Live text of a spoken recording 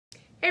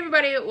Hey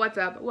everybody, what's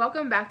up?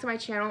 Welcome back to my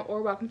channel,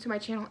 or welcome to my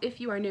channel if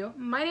you are new.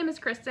 My name is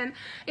Cristin,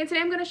 and today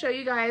I'm going to show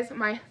you guys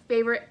my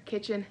favorite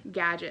kitchen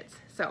gadgets.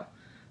 So,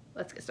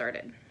 let's get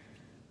started.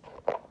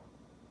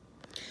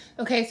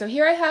 Okay, so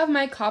here I have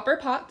my copper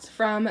pots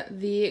from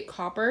the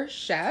Copper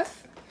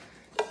Chef.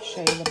 Show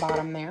you the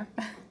bottom there.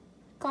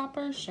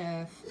 Copper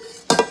Chef.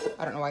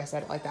 I don't know why I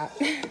said it like that.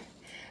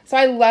 So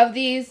I love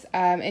these.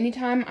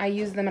 Anytime I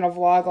use them in a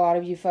vlog, a lot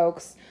of you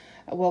folks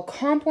will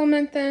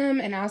compliment them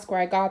and ask where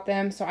I got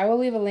them. So I will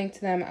leave a link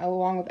to them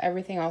along with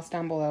everything else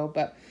down below.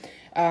 But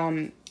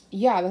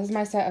yeah, this is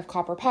my set of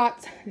copper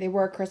pots. They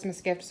were a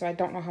Christmas gift, so I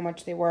don't know how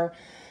much they were.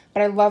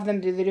 But I love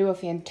them. They do a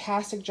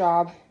fantastic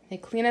job. They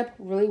clean up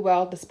really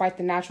well despite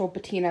the natural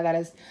patina that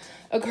is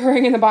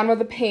occurring in the bottom of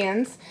the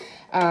pans.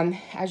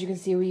 As you can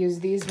see, we use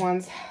these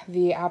ones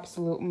the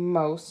absolute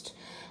most.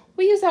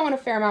 We use that one a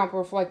fair amount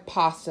for like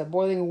pasta,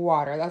 boiling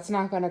water. That's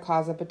not going to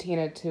cause a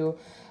patina to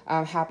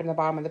happen in the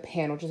bottom of the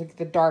pan, which is like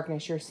the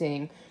darkness you're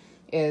seeing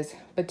is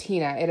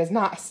patina. It is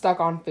not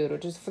stuck on food,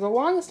 which is for the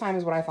longest time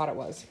is what I thought it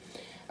was.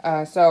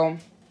 So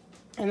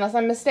unless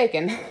I'm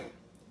mistaken,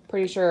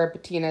 pretty sure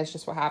patina is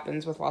just what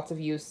happens with lots of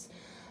use.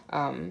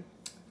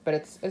 But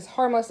it's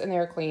harmless and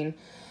they're clean.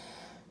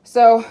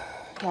 So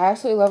yeah, I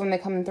absolutely love them. They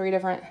come in 3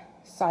 different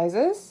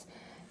sizes.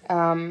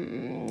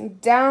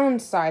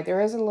 Downside,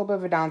 there is a little bit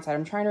of a downside.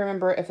 I'm trying to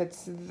remember if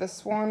it's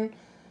this one.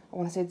 I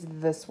want to say it's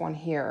this one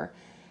here.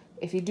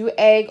 If you do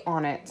egg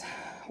on it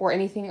or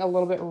anything a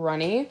little bit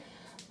runny,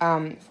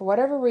 for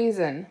whatever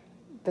reason,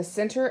 the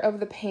center of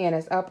the pan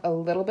is up a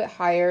little bit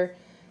higher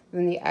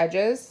than the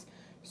edges.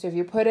 So if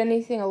you put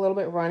anything a little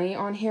bit runny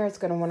on here, it's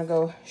going to want to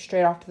go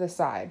straight off to the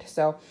side.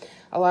 So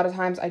a lot of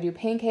times I do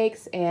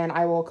pancakes and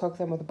I will cook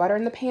them with butter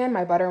in the pan.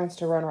 My butter wants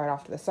to run right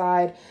off to the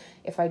side.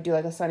 If I do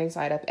like a sunny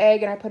side up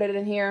egg and I put it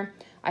in here,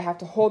 I have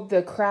to hold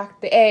the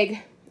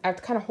egg. I have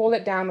to kind of hold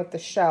it down with the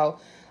shell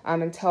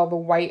until the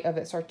white of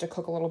it starts to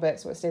cook a little bit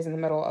so it stays in the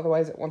middle.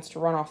 Otherwise it wants to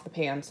run off the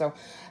pan. So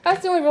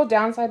that's the only real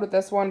downside with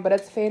this one, but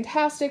it's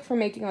fantastic for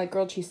making like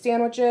grilled cheese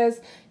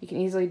sandwiches. You can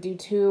easily do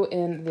 2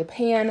 in the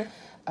pan.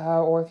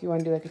 Or if you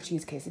want to do like a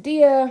cheese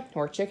quesadilla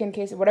or chicken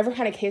quesadilla, whatever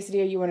kind of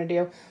quesadilla you want to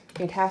do,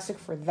 fantastic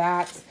for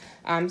that.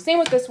 Same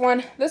with this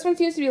one. This one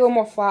seems to be a little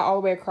more flat all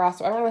the way across,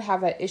 so I don't really have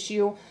that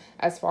issue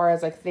as far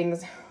as like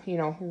things, you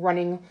know,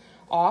 running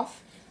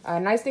off.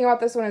 Nice thing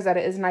about this one is that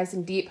it is nice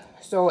and deep,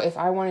 so if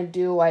I want to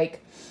do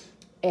like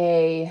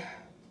a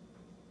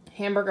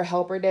hamburger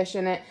helper dish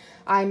in it,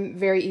 I'm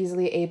very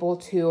easily able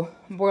to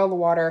boil the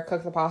water,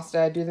 cook the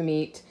pasta, do the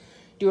meat,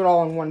 do it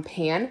all in one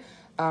pan.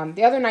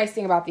 The other nice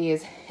thing about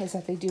these is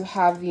that they do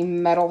have the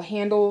metal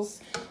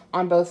handles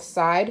on both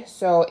sides.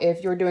 So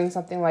if you're doing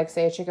something like,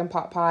 say, a chicken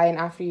pot pie, and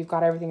after you've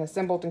got everything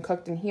assembled and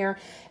cooked in here,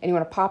 and you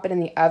want to pop it in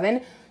the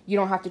oven, you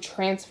don't have to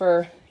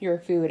transfer your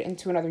food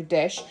into another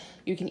dish.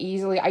 You can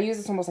easily, I use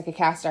this almost like a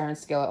cast iron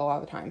skillet a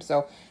lot of the time.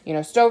 So, you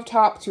know,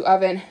 stovetop to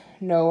oven,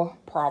 no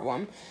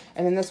problem.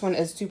 And then this one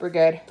is super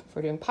good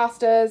for doing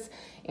pastas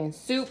and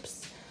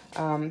soups.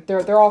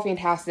 They're all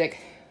fantastic.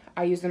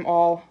 I use them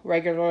all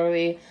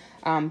regularly.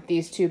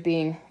 These 2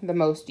 being the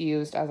most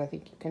used, as I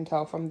think you can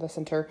tell from the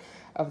center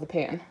of the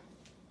pan.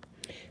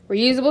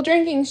 Reusable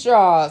drinking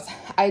straws.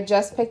 I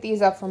just picked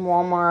these up from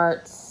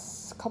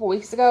Walmart a couple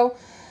weeks ago,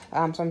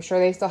 so I'm sure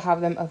they still have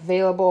them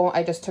available.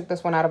 I just took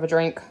this one out of a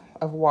drink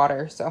of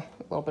water, so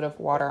a little bit of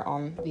water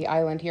on the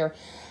island here.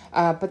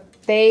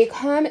 But they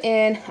come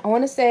in, I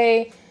want to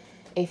say,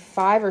 a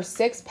 5 or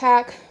 6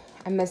 pack.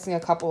 I'm missing a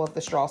couple of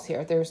the straws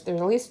here. There's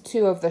at least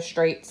 2 of the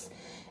straights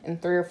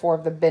and 3 or 4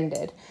 of the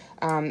bended.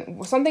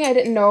 Something I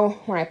didn't know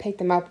when I picked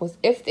them up was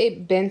if they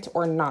bent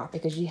or not,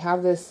 because you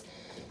have this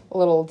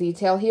little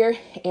detail here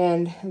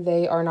and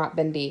they are not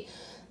bendy.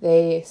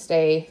 They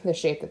stay the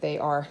shape that they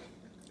are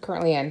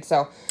currently in.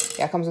 So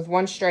yeah, it comes with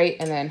 1 straight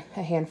and then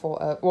a handful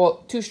of,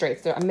 well, 2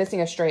 straights. I'm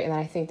missing a straight and then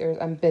I think there's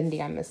a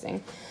bendy I'm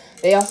missing.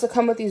 They also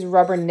come with these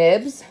rubber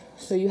nibs.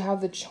 So you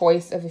have the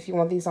choice of if you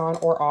want these on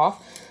or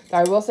off. So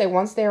I will say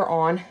once they're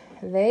on,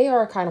 they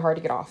are kind of hard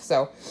to get off.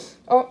 So,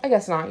 oh, I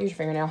guess not. Use your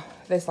fingernail.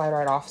 They slide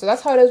right off. So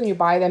that's how it is when you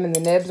buy them, and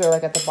the nibs are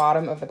like at the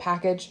bottom of the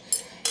package.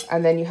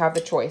 And then you have the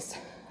choice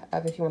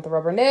of if you want the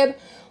rubber nib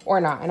or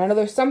not. And I know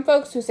there's some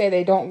folks who say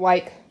they don't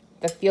like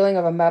the feeling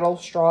of a metal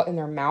straw in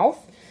their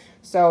mouth.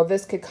 So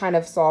this could kind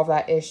of solve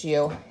that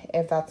issue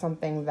if that's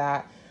something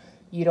that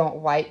you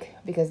don't like,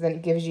 because then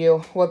it gives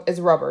you, well, it's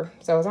rubber.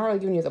 So it's not really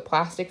giving you the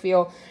plastic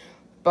feel,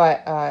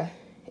 but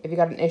if you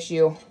got an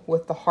issue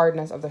with the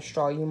hardness of the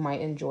straw, you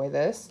might enjoy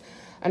this.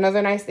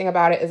 Another nice thing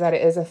about it is that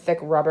it is a thick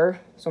rubber.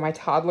 So my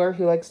toddler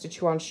who likes to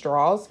chew on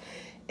straws,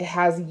 it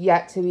has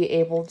yet to be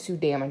able to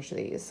damage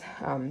these.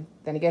 Then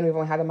again, we've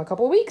only had them a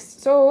couple of weeks,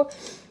 so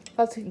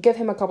let's give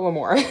him a couple of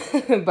more.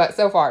 But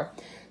so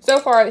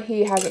far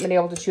he hasn't been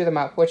able to chew them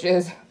up, which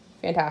is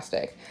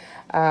fantastic.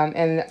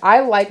 And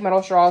I like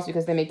metal straws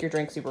because they make your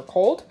drink super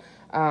cold.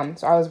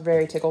 So I was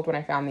very tickled when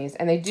I found these.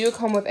 And they do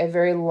come with a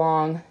very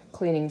long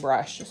cleaning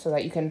brush so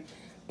that you can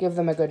give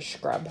them a good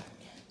scrub.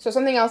 So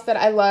something else that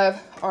I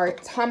love are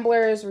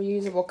tumblers,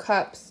 reusable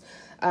cups.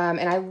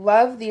 And I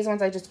love these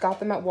ones. I just got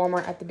them at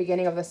Walmart at the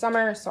beginning of the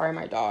summer. Sorry,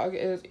 my dog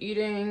is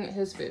eating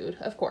his food,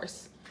 of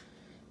course.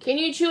 Can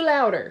you chew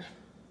louder?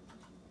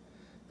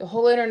 The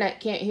whole internet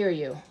can't hear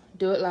you.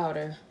 Do it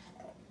louder.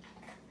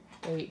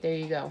 There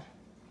you go.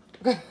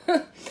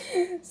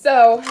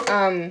 So,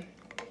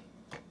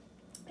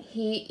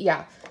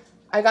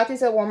 I got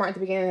these at Walmart at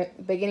the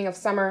beginning of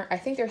summer. I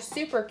think they're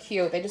super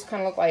cute. They just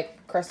kind of look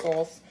like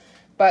crystals.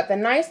 But the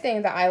nice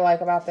thing that I like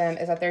about them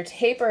is that they're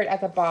tapered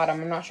at the bottom.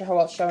 I'm not sure how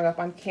well it's showing up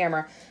on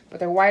camera, but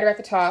they're wider at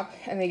the top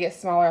and they get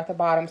smaller at the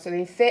bottom. So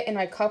they fit in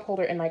my cup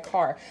holder in my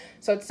car.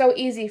 So it's so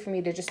easy for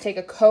me to just take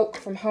a Coke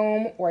from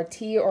home or a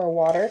tea or a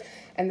water.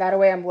 And that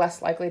way I'm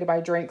less likely to buy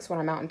drinks when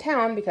I'm out in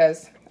town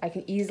because I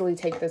can easily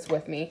take this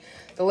with me.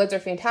 The lids are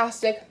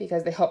fantastic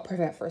because they help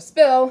prevent for a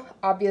spill,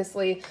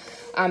 obviously.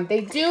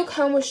 They do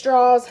come with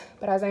straws,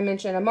 but as I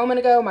mentioned a moment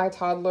ago, my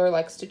toddler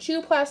likes to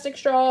chew plastic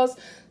straws.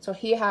 So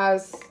he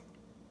has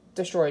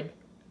destroyed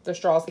the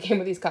straws that came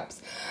with these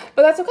cups.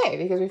 But that's okay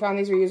because we found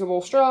these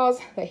reusable straws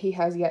that he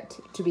has yet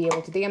to be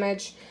able to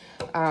damage.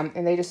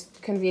 And they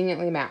just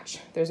conveniently match.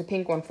 There's a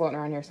pink one floating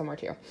around here somewhere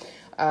too.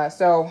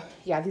 So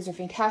yeah, these are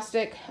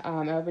fantastic.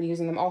 I've been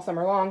using them all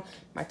summer long.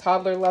 My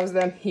toddler loves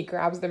them. He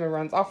grabs them and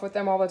runs off with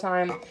them all the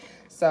time.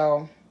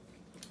 So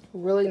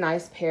really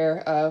nice pair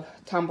of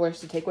tumblers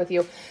to take with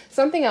you.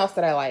 Something else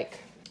that I like,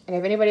 and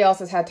if anybody else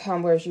has had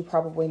tumblers, you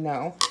probably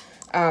know.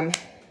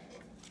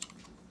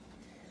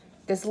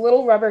 This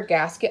little rubber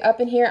gasket up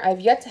in here,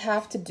 I've yet to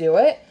have to do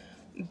it,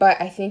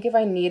 but I think if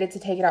I needed to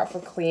take it out for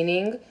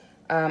cleaning,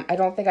 I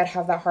don't think I'd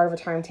have that hard of a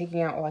time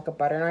taking out like a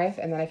butter knife,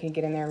 and then I can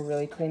get in there and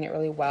really clean it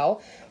really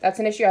well. That's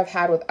an issue I've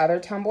had with other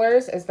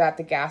tumblers, is that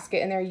the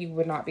gasket in there you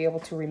would not be able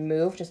to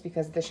remove just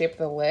because of the shape of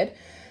the lid.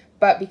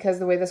 But because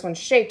the way this one's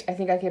shaped, I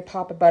think I could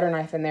pop a butter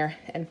knife in there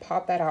and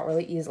pop that out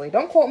really easily.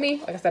 Don't quote me.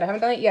 Like I said, I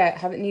haven't done it yet.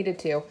 Haven't needed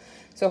to.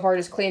 So far,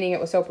 just cleaning it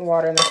with soap and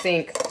water in the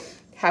sink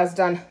has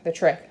done the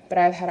trick. But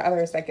I've had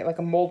others that get like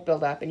a mold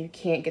buildup and you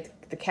can't get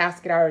the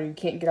gasket out, or you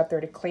can't get up there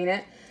to clean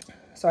it.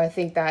 So I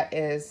think that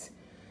is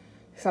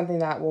something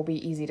that will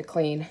be easy to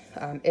clean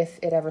if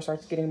it ever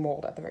starts getting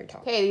mold at the very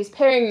top. Okay, these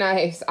paring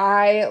knives,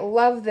 I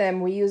love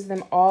them. We use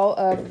them all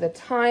of the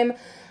time.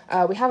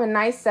 We have a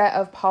nice set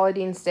of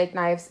Polydine steak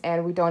knives,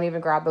 and we don't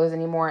even grab those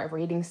anymore. If we're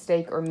eating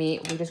steak or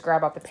meat, we just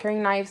grab out the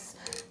paring knives.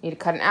 Need to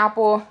cut an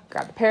apple,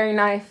 grab the paring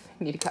knife.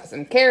 Need to cut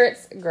some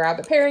carrots, grab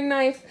the paring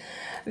knife.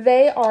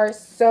 They are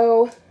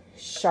so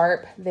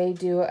sharp. They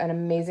do an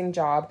amazing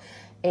job.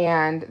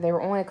 And they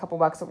were only a couple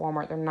bucks at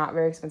Walmart. They're not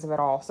very expensive at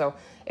all. So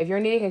if you're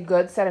needing a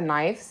good set of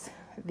knives,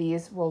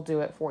 these will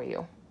do it for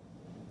you.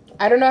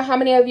 I don't know how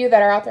many of you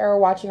that are out there are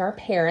watching are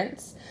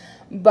parents,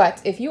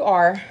 but if you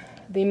are,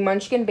 the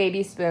Munchkin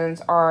baby spoons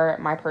are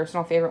my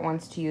personal favorite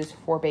ones to use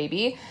for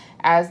baby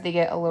as they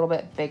get a little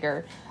bit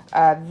bigger.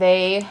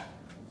 They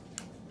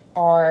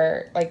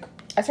are like,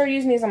 I started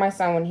using these on my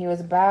son when he was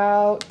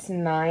about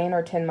 9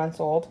 or 10 months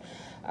old.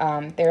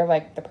 They're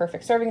like the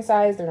perfect serving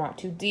size. They're not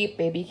too deep.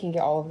 Baby can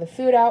get all of the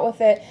food out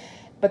with it.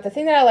 But the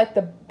thing that I like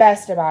the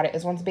best about it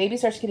is once baby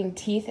starts getting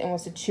teeth and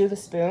wants to chew the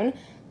spoon,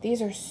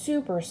 these are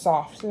super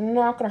soft. So they're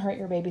not going to hurt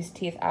your baby's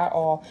teeth at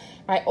all.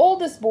 My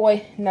oldest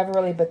boy never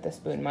really bit the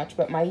spoon much,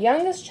 but my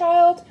youngest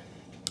child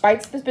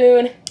bites the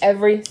spoon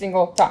every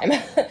single time.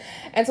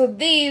 And so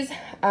these,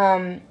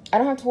 I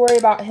don't have to worry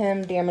about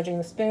him damaging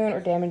the spoon or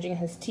damaging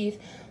his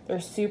teeth. They're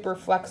super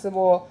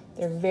flexible.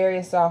 They're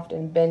very soft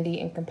and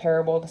bendy and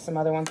comparable to some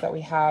other ones that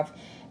we have.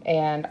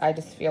 And I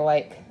just feel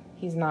like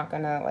he's not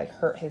gonna like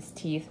hurt his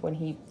teeth when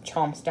he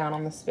chomps down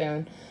on the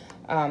spoon.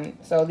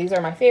 So these are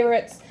my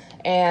favorites.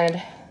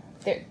 And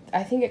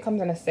I think it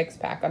comes in a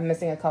 6-pack. I'm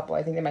missing a couple.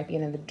 I think they might be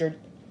in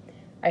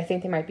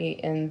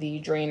the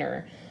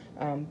drainer.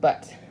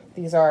 But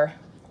these are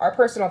our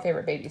personal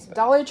favorite baby spoons.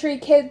 Dollar Tree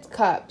Kids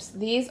Cups.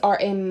 These are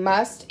a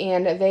must,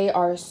 and they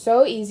are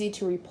so easy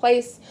to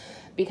replace.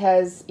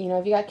 Because, you know,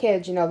 if you got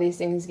kids, you know, these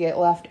things get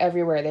left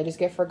everywhere. They just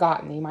get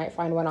forgotten. You might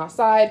find one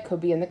outside, could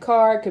be in the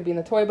car, could be in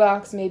the toy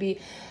box, maybe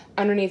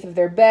underneath of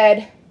their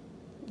bed.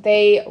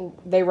 They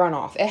run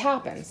off. It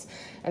happens.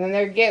 And then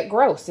they get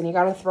gross and you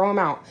got to throw them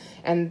out.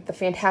 And the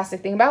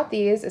fantastic thing about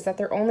these is that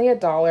they're only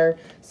 $1,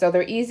 so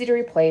they're easy to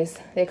replace.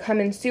 They come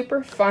in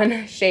super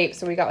fun shapes.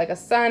 So we got like a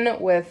sun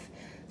with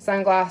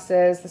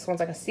sunglasses. This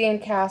one's like a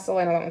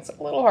sandcastle. I know that one's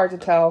a little hard to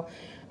tell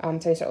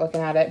until you start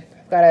looking at it.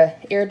 Got a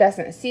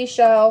iridescent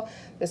seashell.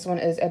 This one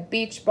is a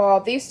beach ball.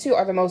 These two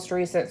are the most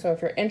recent, so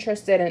if you're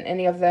interested in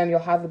any of them, you'll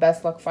have the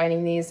best luck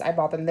finding these. I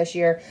bought them this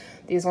year.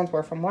 These ones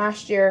were from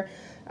last year.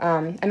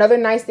 Another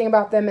nice thing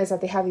about them is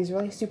that they have these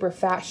really super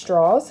fat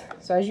straws.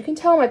 So as you can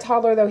tell, my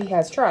toddler, though he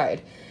has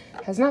tried,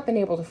 has not been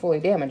able to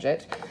fully damage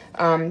it.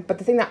 But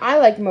the thing that I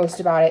like most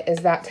about it is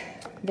that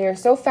they're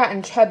so fat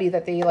and chubby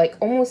that they like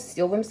almost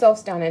seal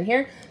themselves down in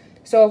here.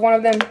 So if one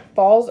of them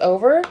falls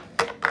over,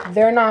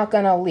 they're not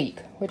gonna leak,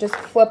 which is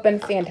flippin'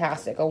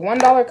 fantastic. A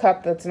 $1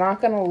 cup that's not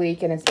gonna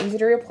leak, and it's easy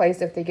to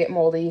replace if they get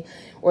moldy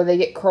or they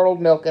get curdled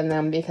milk in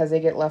them because they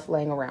get left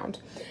laying around.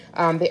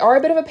 They are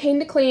a bit of a pain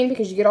to clean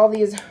because you get all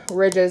these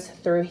ridges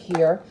through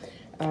here.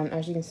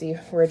 As you can see,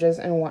 ridges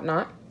and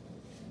whatnot.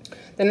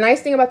 The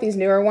nice thing about these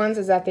newer ones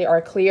is that they are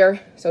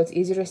clear, so it's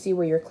easier to see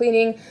where you're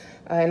cleaning.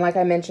 And like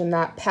I mentioned,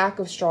 that pack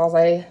of straws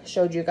I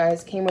showed you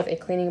guys came with a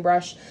cleaning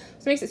brush. So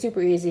it makes it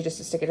super easy just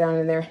to stick it down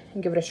in there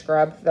and give it a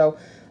scrub. Though,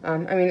 I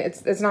mean,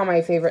 it's not my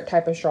favorite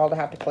type of straw to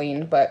have to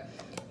clean, but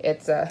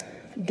it's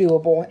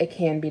doable. It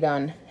can be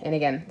done. And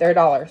again, they're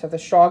 $1. So if the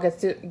straw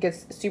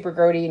gets super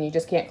grody and you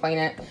just can't clean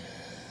it,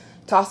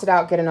 toss it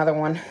out, get another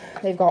one.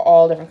 They've got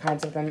all different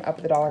kinds of them up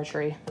at the Dollar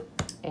Tree,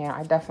 and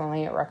I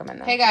definitely recommend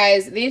them. Hey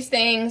guys, these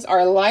things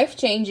are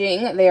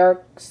life-changing. They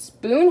are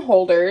spoon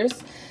holders.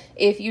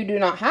 If you do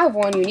not have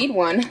one, you need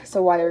one.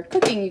 So while you're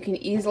cooking, you can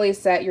easily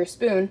set your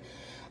spoon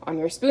on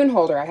your spoon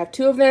holder. I have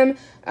 2 of them.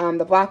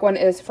 The black one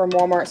is from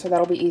Walmart, so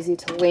that'll be easy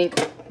to link.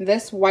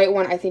 This white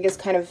one I think is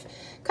kind of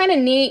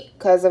neat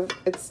because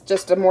it's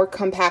just a more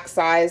compact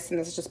size, and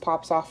this just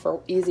pops off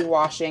for easy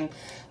washing.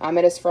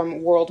 It is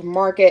from World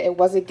Market. It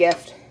was a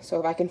gift, so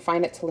if I can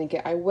find it to link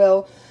it, I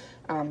will.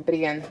 But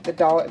again,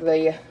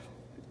 the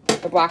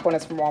black one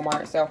is from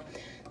Walmart, so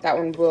that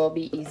one will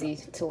be easy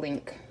to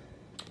link.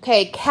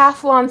 Okay,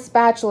 Caphlan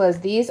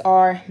spatulas. These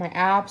are my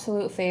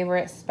absolute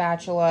favorite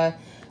spatula.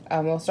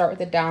 We'll start with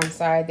the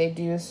downside. They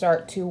do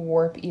start to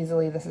warp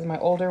easily. This is my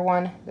older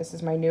one. This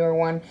is my newer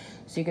one.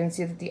 So you can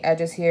see that the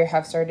edges here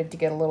have started to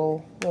get a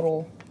little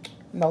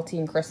melty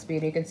and crispy,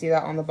 and you can see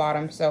that on the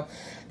bottom. So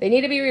they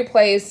need to be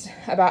replaced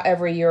about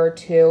every year or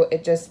 2.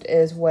 It just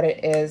is what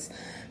it is.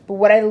 But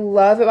what I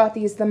love about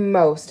these the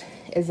most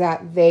is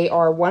that they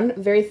are,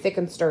 1, very thick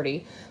and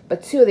sturdy,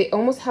 but 2, they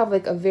almost have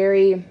like a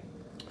very,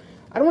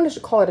 I don't want to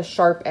call it a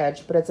sharp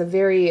edge, but it's a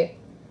very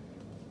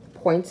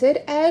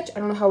pointed edge. I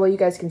don't know how well you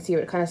guys can see it.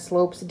 It kind of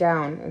slopes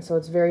down, and so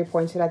it's very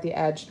pointed at the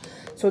edge.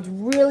 So it's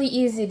really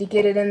easy to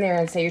get it in there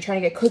and say you're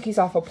trying to get cookies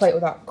off a plate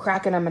without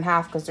cracking them in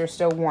half because they're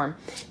still warm.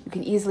 You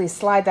can easily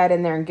slide that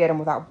in there and get them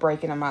without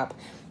breaking them up.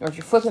 Or if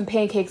you're flipping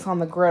pancakes on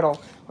the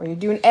griddle, or you're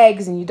doing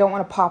eggs and you don't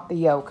want to pop the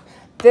yolk,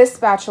 this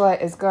spatula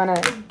is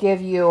gonna give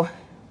you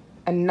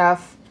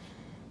enough,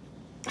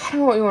 I don't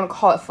know what you want to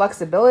call it,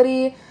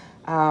 flexibility.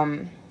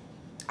 I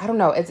don't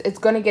know. It's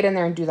gonna get in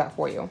there and do that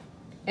for you.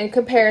 In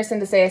comparison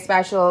to, say, a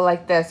spatula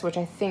like this, which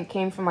I think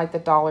came from like the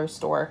dollar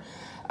store,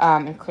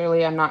 and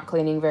clearly I'm not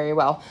cleaning very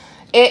well.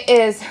 It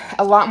is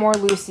a lot more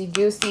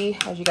loosey-goosey.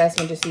 As you guys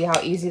can just see how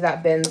easy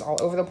that bends all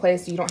over the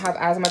place. You don't have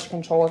as much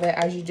control of it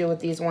as you do with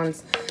these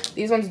ones.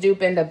 These ones do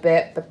bend a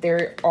bit, but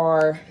they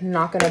are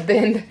not going to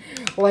bend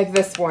like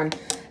this one.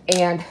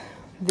 And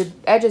the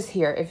edges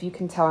here, if you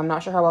can tell, I'm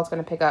not sure how well it's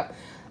going to pick up,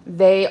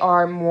 they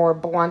are more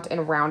blunt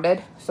and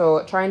rounded.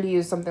 So trying to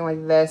use something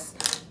like this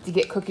to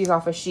get cookies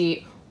off a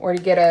sheet or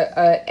to get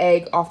a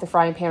egg off the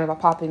frying pan without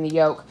popping the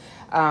yolk,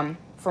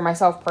 for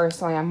myself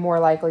personally, I'm more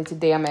likely to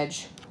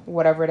damage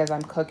whatever it is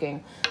I'm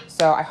cooking.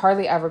 So I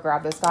hardly ever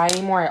grab this guy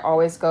anymore. I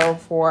always go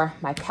for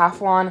my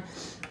Caphlan.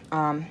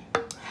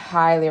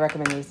 Highly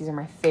recommend these. These are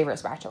my favorite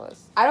spatulas.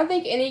 I don't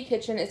think any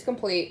kitchen is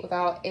complete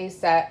without a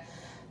set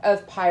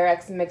of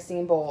Pyrex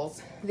mixing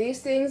bowls.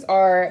 These things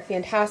are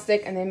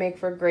fantastic, and they make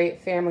for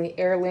great family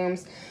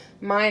heirlooms.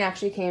 Mine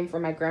actually came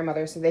from my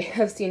grandmother, so they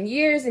have seen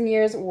years and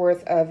years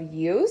worth of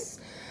use.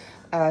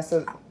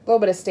 So a little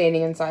bit of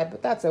staining inside,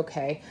 but that's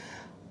okay.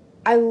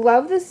 I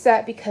love this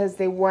set because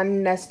they,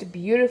 1, nest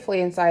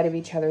beautifully inside of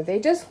each other. They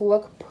just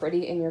look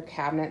pretty in your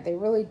cabinet. They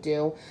really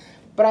do.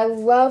 But I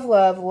love,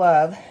 love,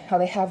 love how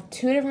they have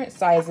 2 different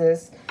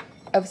sizes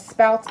of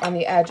spouts on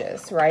the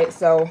edges, right?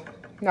 So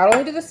not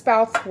only do the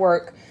spouts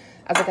work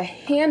as like a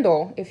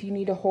handle if you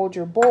need to hold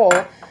your bowl,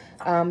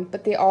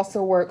 but they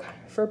also work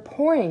for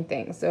pouring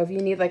things. So if you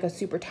need like a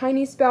super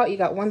tiny spout, you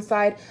got one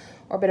side,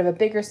 or a bit of a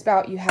bigger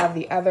spout, you have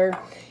the other.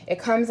 It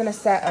comes in a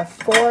set of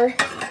 4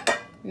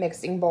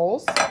 mixing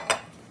bowls.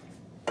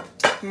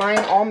 Mine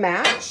all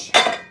match,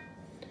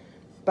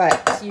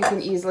 but you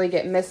can easily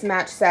get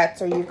mismatched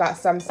sets, or you've got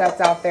some sets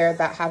out there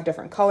that have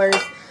different colors.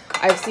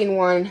 I've seen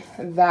one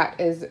that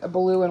is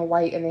blue and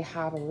white and they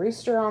have a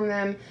rooster on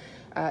them.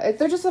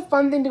 They're just a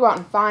fun thing to go out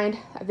and find.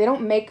 They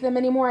don't make them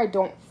anymore, I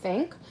don't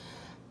think,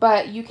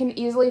 but you can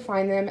easily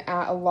find them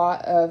at a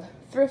lot of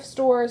thrift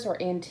stores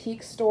or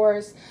antique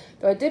stores.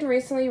 Though I did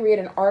recently read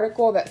an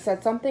article that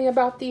said something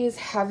about these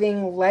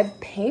having lead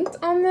paint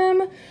on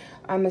them.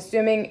 I'm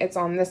assuming it's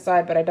on this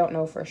side, but I don't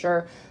know for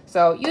sure.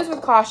 So use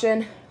with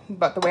caution,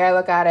 but the way I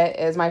look at it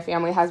is my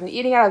family has been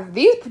eating out of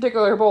these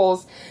particular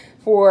bowls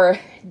for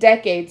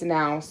decades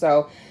now,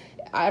 so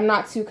I'm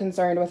not too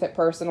concerned with it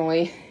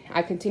personally.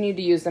 I continue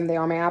to use them. They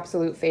are my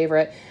absolute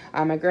favorite.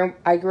 I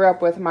grew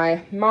up with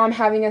my mom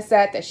having a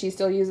set that she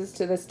still uses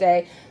to this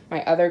day.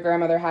 My other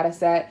grandmother had a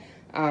set.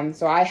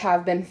 So I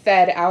have been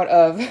fed out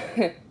of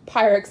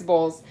Pyrex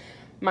bowls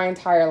my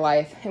entire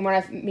life. And when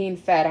I mean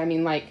fed, I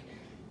mean like,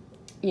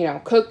 you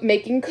know,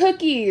 making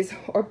cookies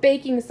or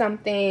baking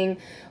something,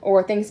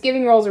 or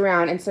Thanksgiving rolls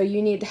around. And so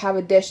you need to have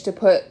a dish to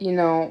put, you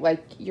know,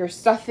 like your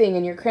stuffing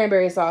and your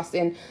cranberry sauce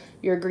and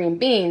your green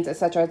beans,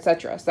 etc.,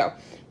 etc. So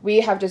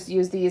we have just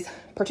used these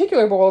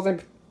particular bowls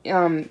and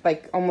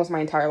like almost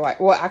my entire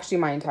life. Well, actually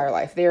my entire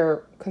life.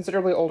 They're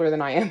considerably older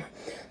than I am.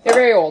 They're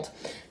very old,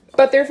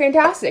 but they're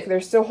fantastic. They're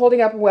still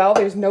holding up well.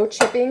 There's no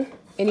chipping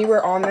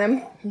anywhere on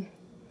them.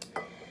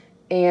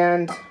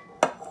 And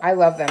I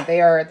love them.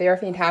 They are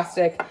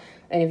fantastic.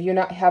 And if you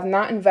have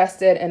not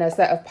invested in a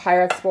set of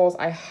Pyrex bowls,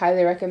 I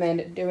highly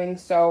recommend doing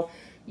so.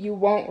 You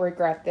won't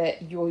regret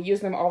that. You will use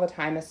them all the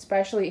time,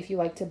 especially if you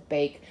like to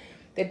bake.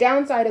 The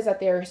downside is that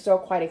they are still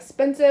quite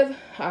expensive.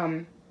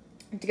 To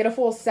get a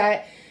full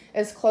set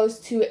is close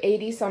to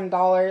 $80-some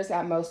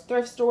at most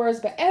thrift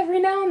stores, but every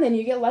now and then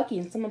you get lucky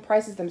and someone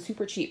prices them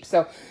super cheap.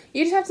 So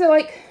you just have to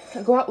like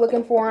go out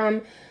looking for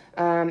them,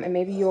 and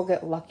maybe you'll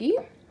get lucky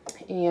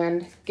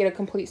and get a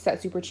complete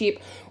set super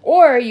cheap.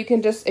 Or you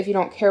can just, if you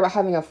don't care about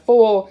having a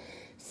full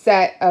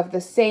set of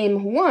the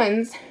same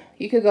ones,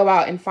 you could go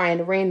out and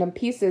find random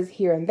pieces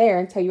here and there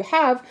until you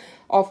have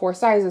all 4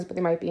 sizes, but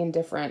they might be in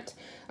different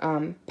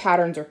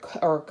patterns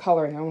or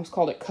coloring. I almost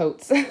called it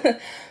coats,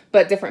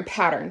 but different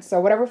patterns. So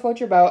whatever floats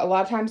your boat. A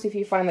lot of times if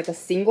you find like a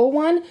single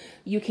one,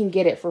 you can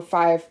get it for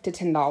 $5 to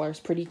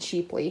 $10 pretty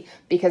cheaply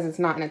because it's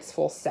not in its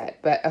full set.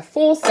 But a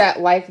full set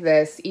like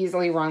this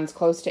easily runs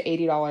close to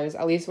 $80,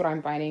 at least what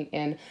I'm finding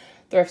in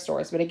thrift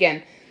stores. But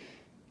again,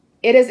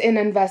 it is an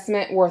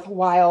investment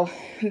worthwhile.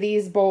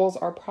 These bowls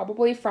are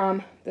probably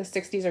from the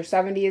 60s or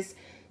 70s.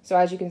 So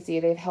as you can see,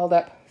 they've held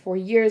up for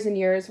years and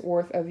years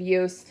worth of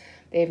use.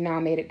 They've now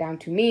made it down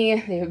to me.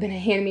 They've been a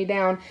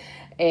hand-me-down,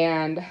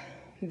 and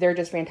they're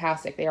just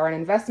fantastic. They are an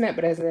investment,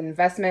 but as an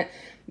investment,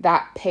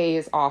 that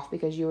pays off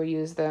because you will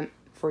use them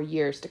for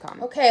years to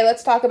come. Okay,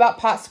 let's talk about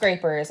pot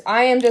scrapers.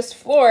 I am just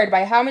floored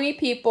by how many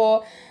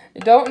people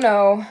don't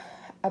know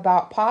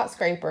about pot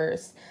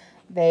scrapers.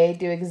 They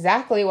do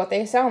exactly what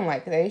they sound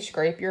like. They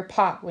scrape your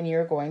pot when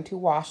you're going to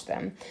wash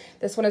them.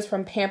 This one is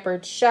from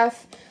Pampered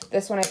Chef.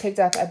 This one I picked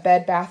up at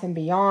Bed Bath &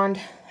 Beyond.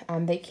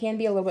 They can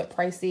be a little bit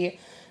pricey,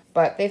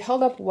 but they've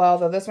held up well,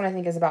 though this one I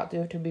think is about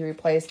to be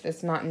replaced.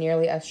 It's not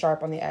nearly as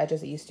sharp on the edge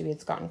as it used to be.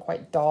 It's gotten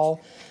quite dull.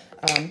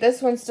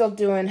 This one's still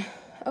doing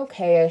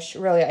okay-ish.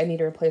 Really, I need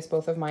to replace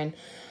both of mine.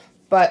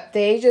 But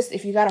they just,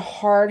 if you got a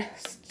hard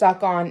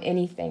stuck on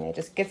anything, it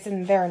just gets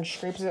in there and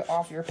scrapes it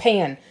off your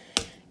pan.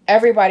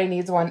 Everybody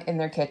needs one in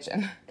their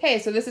kitchen. Okay,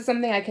 so this is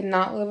something I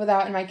cannot live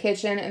without in my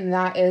kitchen, and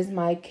that is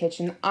my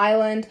kitchen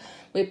island.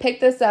 We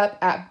picked this up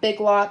at Big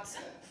Lots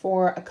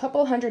for a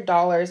couple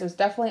 $100. It was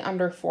definitely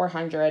under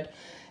 $400,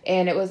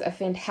 and it was a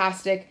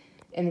fantastic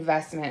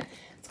investment.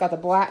 It's got the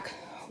black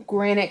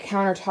granite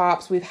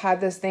countertops. We've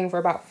had this thing for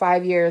about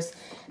 5 years,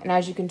 and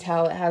as you can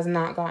tell, it has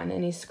not gotten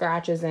any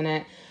scratches in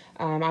it.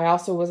 I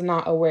also was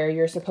not aware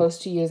you're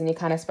supposed to use any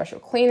kind of special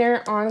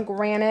cleaner on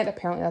granite.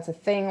 Apparently that's a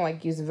thing,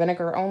 like use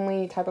vinegar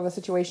only type of a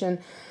situation.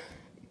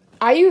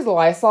 I use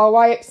Lysol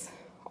wipes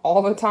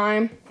all the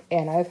time,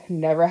 and I've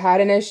never had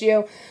an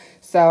issue.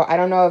 So I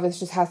don't know if it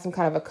just has some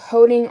kind of a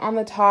coating on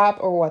the top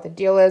or what the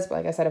deal is. But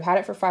like I said, I've had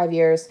it for 5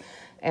 years.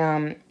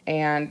 And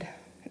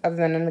other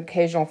than an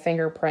occasional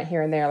fingerprint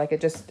here and there, like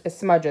it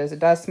smudges. It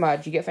does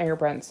smudge. You get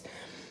fingerprints.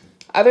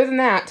 Other than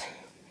that,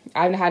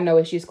 I've had no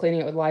issues cleaning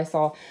it with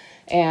Lysol.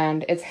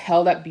 And it's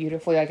held up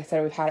beautifully. Like I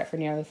said, we've had it for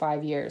nearly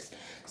 5 years.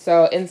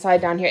 So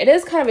inside down here, it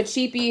is kind of a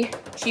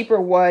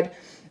cheaper wood.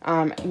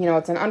 You know,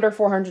 it's an under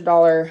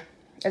 $400.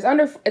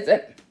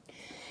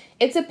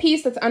 It's a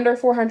piece that's under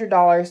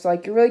 $400. So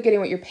like you're really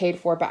getting what you're paid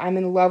for. But I'm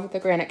in love with the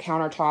granite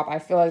countertop. I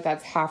feel like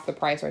that's half the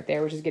price right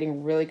there, which is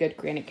getting really good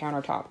granite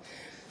countertop.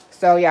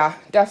 So yeah,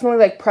 definitely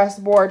like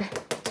pressboard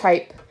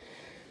type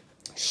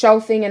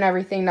shelving and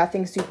everything.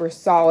 Nothing super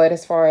solid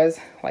as far as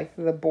like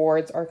the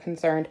boards are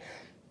concerned.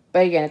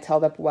 But again, it's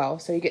held up well.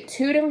 So you get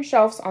 2 different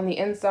shelves on the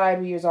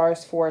inside. We use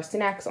ours for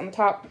snacks on the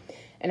top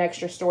and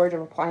extra storage of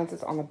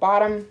appliances on the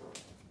bottom.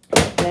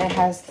 And it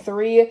has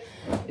 3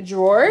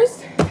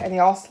 drawers, and they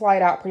all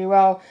slide out pretty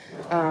well.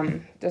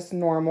 Just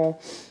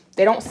normal.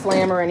 They don't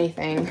slam or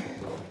anything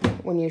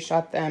when you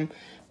shut them,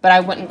 but I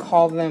wouldn't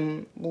call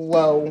them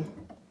low.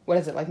 What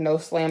is it, like no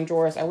slam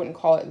drawers? I wouldn't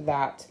call it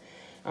that.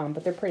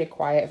 But they're pretty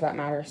quiet if that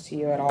matters to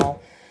you at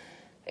all.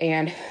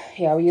 And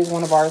yeah, we use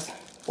one of ours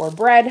for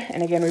bread.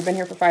 And again, we've been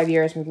here for 5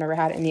 years. We've never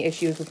had any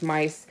issues with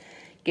mice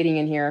getting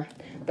in here.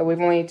 Though we've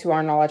only, to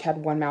our knowledge, had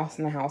 1 mouse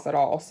in the house at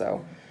all.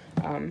 So,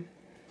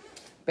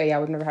 but yeah,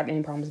 we've never had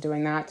any problems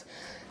doing that.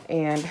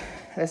 And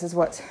this is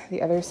what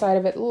the other side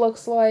of it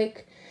looks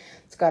like.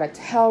 It's got a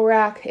towel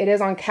rack. It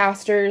is on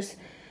casters,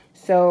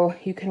 so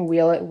you can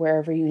wheel it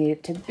wherever you need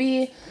it to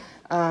be.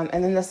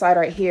 And then the side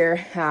right here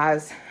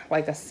has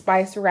like a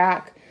spice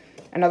rack,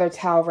 another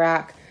towel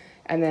rack,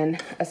 and then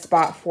a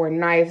spot for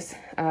knives.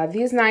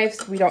 These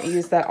knives, we don't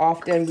use that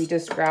often. We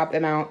just grab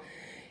them out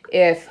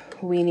if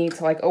we need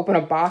to like open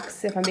a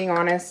box, if I'm being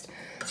honest.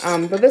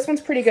 But this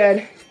one's pretty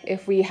good.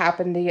 If we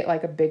happen to get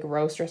like a big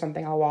roast or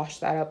something, I'll wash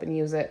that up and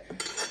use it.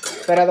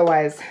 But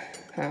otherwise,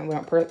 we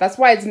don't. That's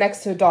why it's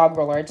next to a dog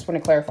roller. I just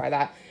want to clarify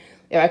that.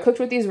 If I cooked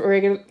with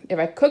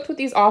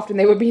these often,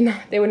 they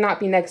would not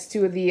be next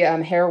to the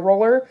hair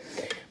roller.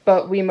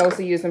 But we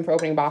mostly use them for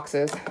opening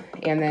boxes,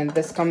 and then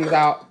this comes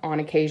out on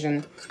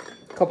occasion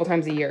a couple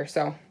times a year.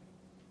 So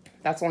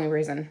that's the only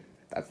reason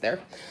that's there.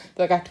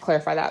 So I got to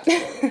clarify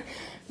that.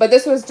 But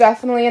this was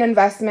definitely an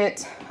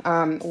investment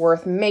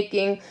worth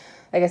making.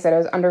 Like I said, it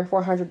was under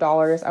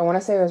 $400. I want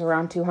to say it was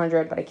around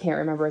 $200, but I can't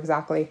remember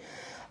exactly.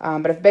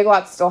 But if Big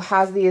Lots still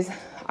has these,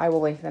 I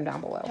will link them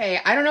down below. Okay,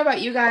 I don't know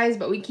about you guys,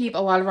 but we keep a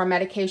lot of our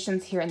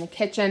medications here in the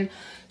kitchen.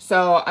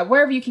 So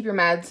wherever you keep your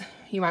meds,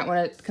 you might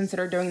want to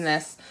consider doing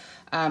this.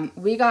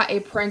 We got a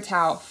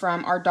printout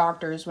from our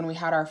doctors when we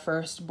had our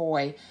first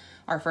boy,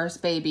 our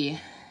first baby.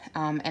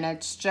 And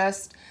it's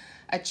just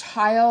a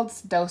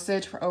child's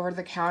dosage for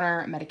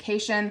over-the-counter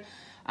medication.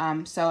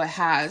 So it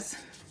has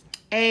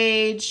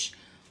age,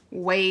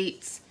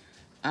 weight,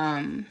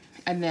 and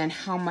then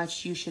how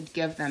much you should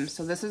give them.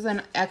 So this is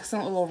an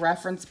excellent little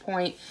reference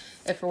point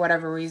if for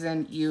whatever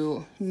reason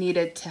you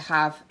needed to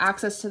have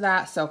access to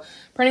that. So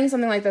printing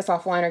something like this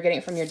offline or getting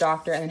it from your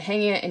doctor and then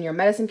hanging it in your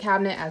medicine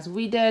cabinet as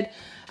we did,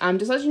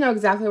 just let you know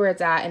exactly where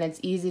it's at, and it's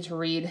easy to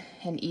read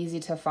and easy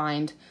to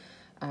find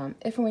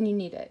if and when you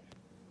need it.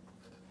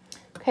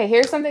 Okay,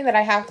 here's something that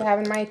I have to have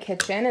in my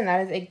kitchen, and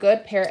that is a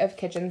good pair of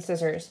kitchen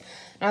scissors.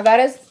 Now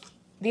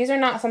these are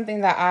not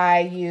something that I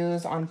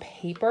use on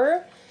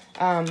paper,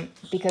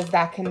 because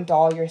that can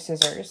dull your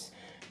scissors.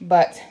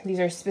 But these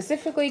are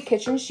specifically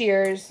kitchen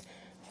shears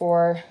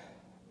for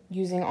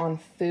using on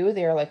food.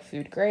 They are like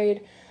food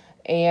grade,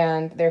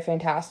 and they're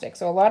fantastic.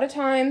 So a lot of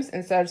times,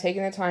 instead of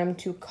taking the time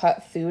to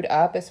cut food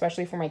up,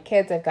 especially for my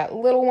kids, I've got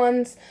little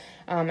ones.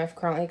 I've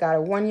currently got a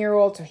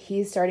 1-year-old, so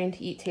he's starting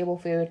to eat table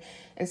food.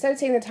 Instead of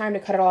taking the time to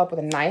cut it all up with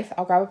a knife,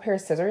 I'll grab a pair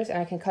of scissors and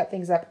I can cut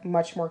things up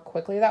much more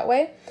quickly that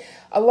way.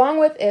 Along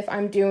with if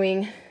I'm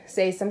doing,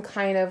 say, some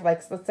kind of,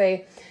 like, let's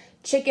say,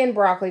 chicken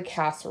broccoli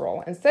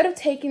casserole. Instead of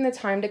taking the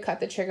time to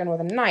cut the chicken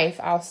with a knife,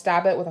 I'll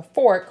stab it with a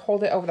fork,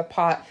 hold it over the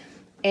pot,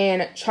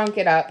 and chunk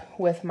it up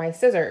with my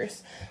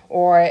scissors.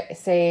 Or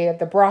say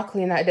the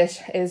broccoli in that dish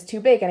is too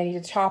big and I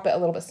need to chop it a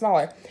little bit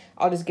smaller.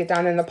 I'll just get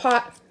down in the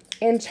pot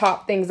and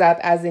chop things up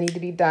as they need to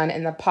be done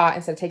in the pot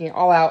instead of taking it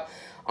all out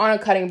on a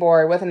cutting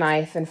board with a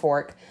knife and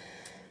fork.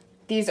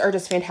 These are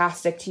just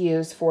fantastic to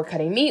use for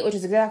cutting meat, which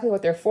is exactly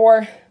what they're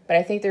for, but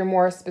I think they're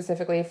more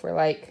specifically for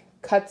like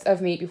cuts of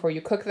meat before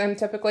you cook them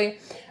typically,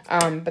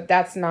 but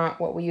that's not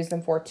what we use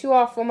them for too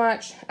awful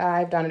much.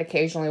 I've done it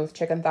occasionally with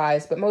chicken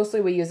thighs, but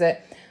mostly we use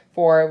it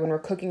for when we're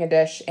cooking a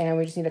dish and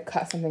we just need to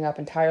cut something up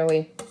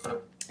entirely.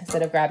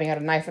 Instead of grabbing out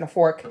a knife and a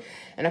fork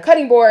and a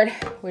cutting board,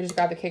 we just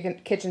grab the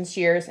kitchen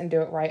shears and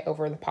do it right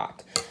over the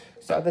pot.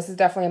 So this is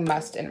definitely a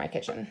must in my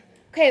kitchen.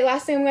 Okay,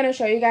 last thing I'm going to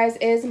show you guys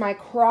is my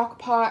crock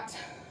pot.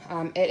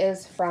 It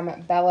is from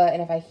Bella,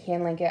 and if I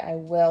can link it, I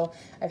will.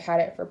 I've had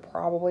it for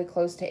probably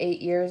close to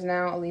 8 years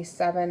now, at least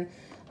 7.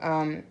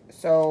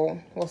 So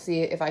we'll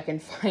see if I can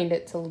find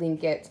it to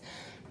link it.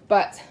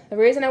 But the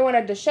reason I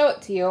wanted to show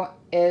it to you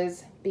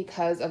is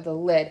because of the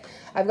lid.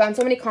 I've gotten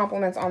so many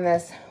compliments on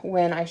this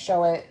when I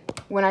show it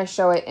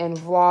in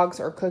vlogs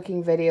or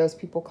cooking videos.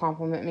 People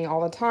compliment me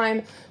all the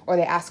time, or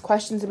they ask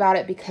questions about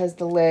it because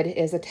the lid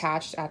is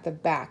attached at the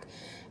back.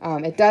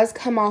 It does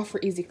come off for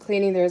easy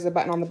cleaning. There's a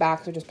button on the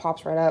back, so it just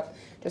pops right up,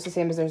 just the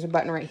same as there's a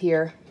button right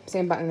here.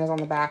 Same button as on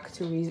the back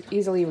to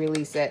easily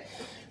release it.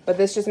 But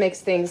this just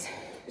makes things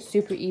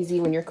super easy.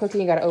 When you're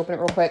cooking, you gotta open it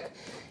real quick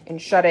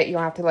and shut it. You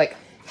don't have to like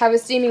have a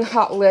steaming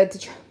hot lid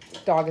to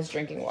dog is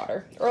drinking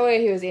water. Earlier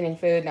he was eating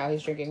food, now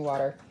he's drinking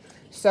water.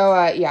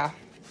 So yeah,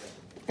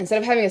 instead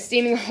of having a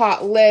steaming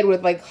hot lid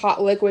with like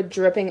hot liquid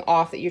dripping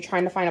off that you're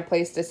trying to find a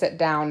place to sit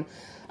down,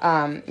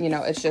 you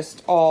know, it's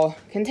just all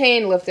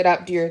contained, lift it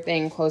up, do your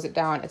thing, close it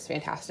down. It's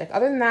fantastic.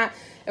 Other than that,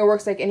 it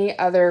works like any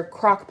other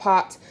crock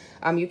pot.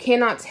 You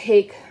cannot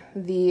take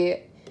the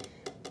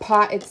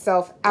pot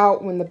itself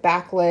out when the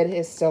back lid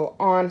is still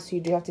on, so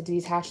you do have to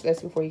detach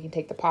this before you can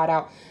take the pot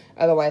out.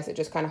 Otherwise, it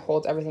just kind of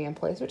holds everything in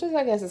place, which is,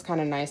 I guess, is kind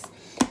of nice.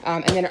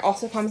 And then it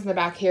also comes in the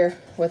back here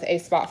with a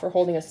spot for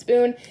holding a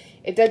spoon.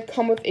 It did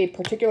come with a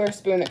particular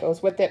spoon that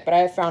goes with it, but I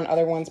have found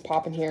other ones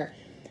pop in here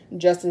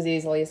just as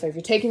easily. So if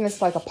you're taking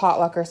this like a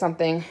potluck or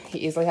something, you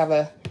easily have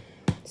a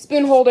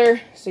spoon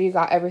holder, so you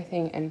got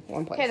everything in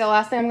one place. Okay, the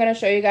last thing I'm going to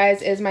show you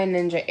guys is my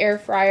Ninja air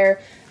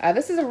fryer.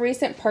 This is a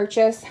recent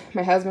purchase.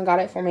 My husband got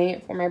it for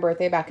me for my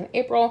birthday back in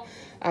April.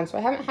 So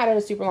I haven't had it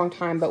a super long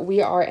time, but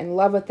we are in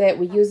love with it.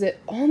 We use it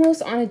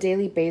almost on a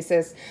daily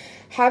basis.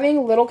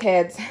 Having little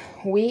kids,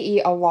 we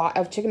eat a lot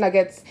of chicken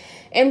nuggets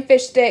and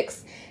fish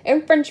sticks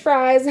and french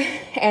fries,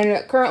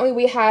 and currently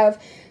we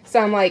have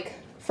some like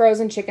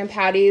frozen chicken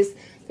patties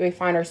that we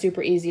find are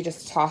super easy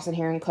just to toss in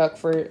here and cook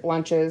for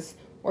lunches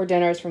or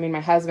dinners for me and my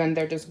husband.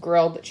 They're just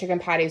grilled chicken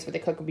patties, but they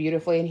cook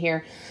beautifully in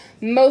here.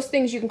 Most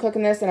things you can cook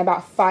in this in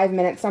about 5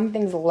 minutes, some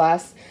things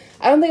less.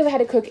 I don't think I've had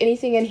to cook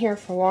anything in here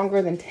for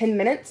longer than 10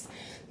 minutes.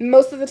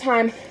 Most of the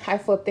time, I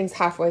flip things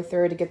halfway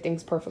through to get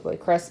things perfectly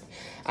crisp.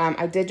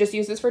 I did just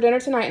use this for dinner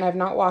tonight, and I've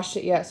not washed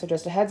it yet, so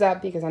just a heads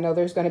up, because I know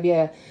there's going to be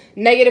a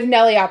negative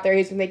Nelly out there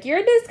who's going to be like,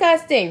 you're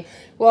disgusting.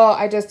 Well,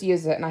 I just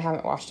used it, and I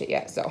haven't washed it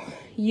yet, so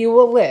you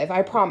will live,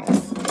 I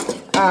promise.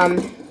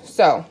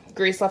 So,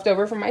 grease left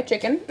over from my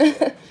chicken,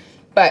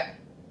 but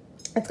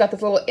it's got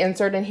this little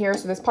insert in here,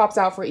 so this pops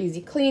out for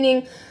easy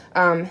cleaning.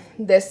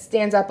 This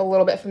stands up a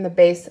little bit from the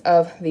base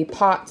of the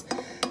pot.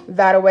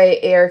 That way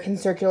air can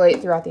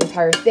circulate throughout the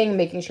entire thing,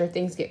 making sure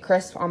things get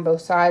crisp on both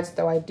sides,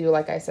 though I do,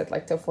 like I said,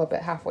 like to flip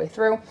it halfway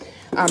through.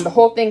 The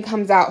whole thing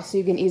comes out so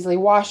you can easily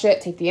wash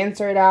it, take the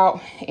insert out,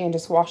 and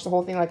just wash the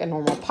whole thing like a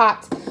normal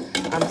pot.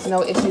 So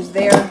no issues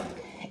there.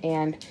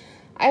 And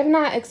I have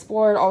not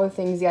explored all the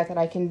things yet that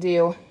I can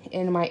do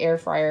in my air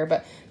fryer,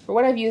 but for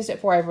what I've used it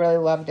for, I've really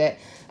loved it.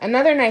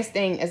 Another nice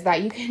thing is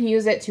that you can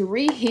use it to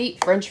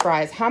reheat French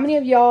fries. How many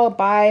of y'all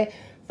buy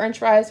French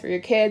fries for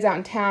your kids out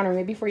in town, or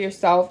maybe for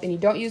yourself, and you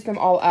don't use them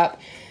all up,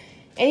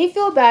 and you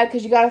feel bad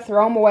because you got to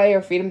throw them away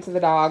or feed them to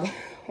the dog,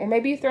 or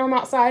maybe you throw them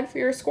outside for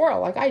your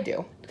squirrel like I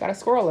do. Got a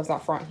squirrel lives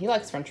out front. He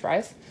likes French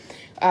fries.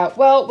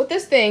 Well, with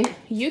this thing,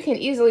 you can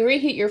easily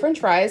reheat your French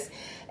fries,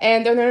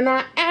 and they're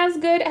not as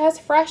good as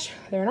fresh.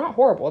 They're not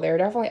horrible. They're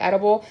definitely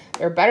edible.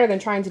 They're better than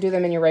trying to do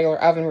them in your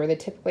regular oven, where they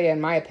typically,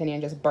 in my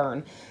opinion, just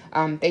burn.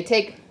 They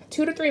take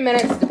 2 to 3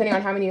 minutes, depending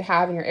on how many you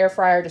have in your air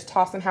fryer. Just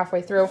toss them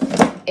halfway through,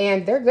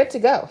 and they're good to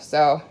go.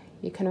 So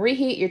you can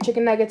reheat your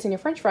chicken nuggets and your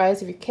French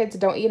fries if your kids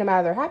don't eat them out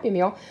of their Happy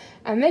Meal,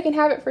 and they can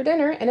have it for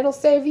dinner, and it'll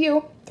save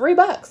you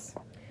 $3.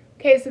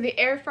 Okay, so the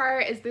air fryer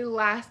is the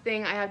last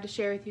thing I have to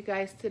share with you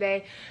guys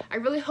today. I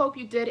really hope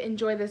you did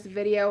enjoy this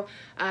video.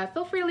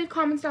 Feel free to leave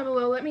comments down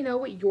below. Let me know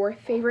what your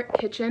favorite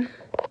kitchen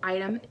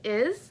item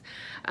is.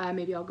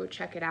 Maybe I'll go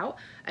check it out.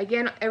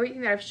 Again,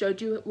 everything that I've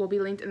showed you will be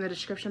linked in the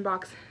description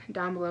box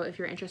down below if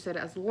you're interested,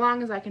 as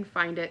long as I can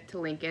find it to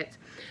link it.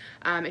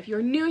 If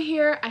you're new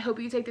here, I hope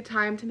you take the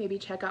time to maybe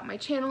check out my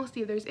channel,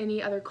 see if there's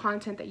any other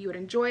content that you would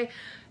enjoy,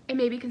 and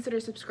maybe consider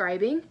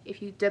subscribing.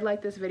 If you did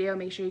like this video,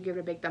 make sure you give it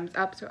a big thumbs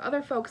up so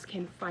other folks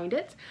can find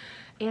it.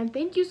 And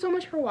thank you so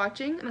much for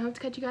watching, and I hope to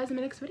catch you guys in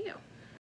my next video.